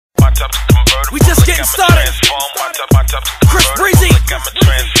We just getting started. Chris Breezy, Trent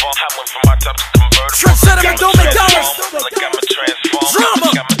Sediment, don't make dollars. Drama.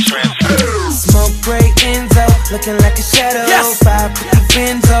 Smoke gray Enzo, looking like a shadow. Yes. 550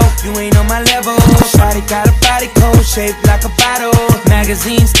 Benzo, you ain't on my level. Shawty got a body cold, shaped like a bottle.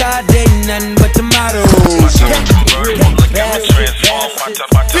 Magazine star dating nothing but the models.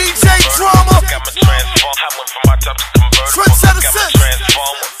 DJ Drama. Trent Sediment.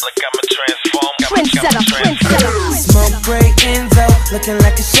 Smoke gray Enzo, looking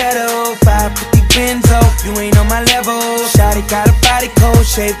like a shadow. 550 Benzo, you ain't on my level. Shawty got a body cold,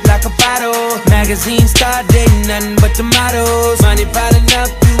 shaped like a bottle. Magazine star dating nothing but the models. Money piling up,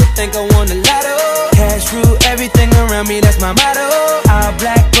 you would think I won the lotto. Cash rule everything around me, that's my motto. All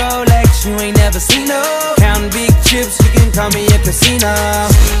black Rolex, you ain't never seen no. Counting big chips, you can call me a casino.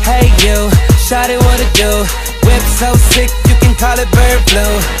 Hey you, shawty what it do? Whip so sick, you can call it bird flu.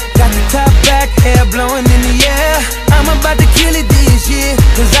 Got the top back, hair blowing in the air. I'm about to kill it this year,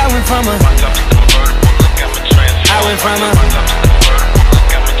 cause I went from a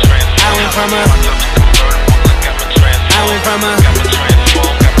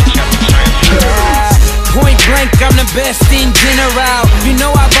point blank, I'm the best in general. You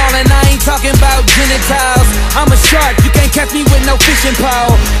know I ball and I ain't talking about genitals. I'm a shark, you can't catch me with no fishing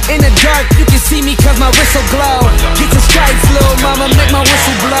pole. In the dark, you can see me cause my whistle glow. Get your stripes, little mama, make my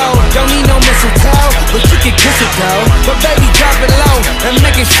whistle blow. Don't need no mistletoe, but you can kiss it though. But baby, drop it low and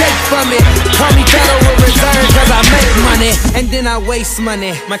make it shake from it. Call me Federal Reserve cause I make money and then I waste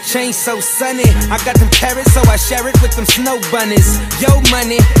money. My chain so sunny, I got them carrots so I share it with them snow bunnies. Yo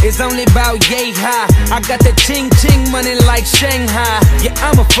money is only about yay high. I got that ching ching money like Shanghai. Yeah,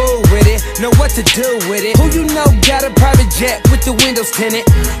 I'm a fool with it, know what to do with it. Who you know got a private jet with the windows tinted?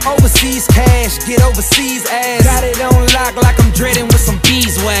 Overseas cash, get overseas ass. Got it on lock like I'm dreading with some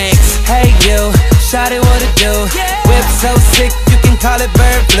beeswax. Hey you, shawty what it do? Whip so sick, you can call it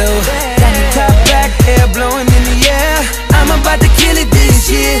bird flu. Got the top back, hair blowing in the air. I'm about to kill it this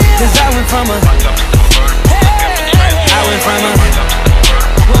year, cause I went from a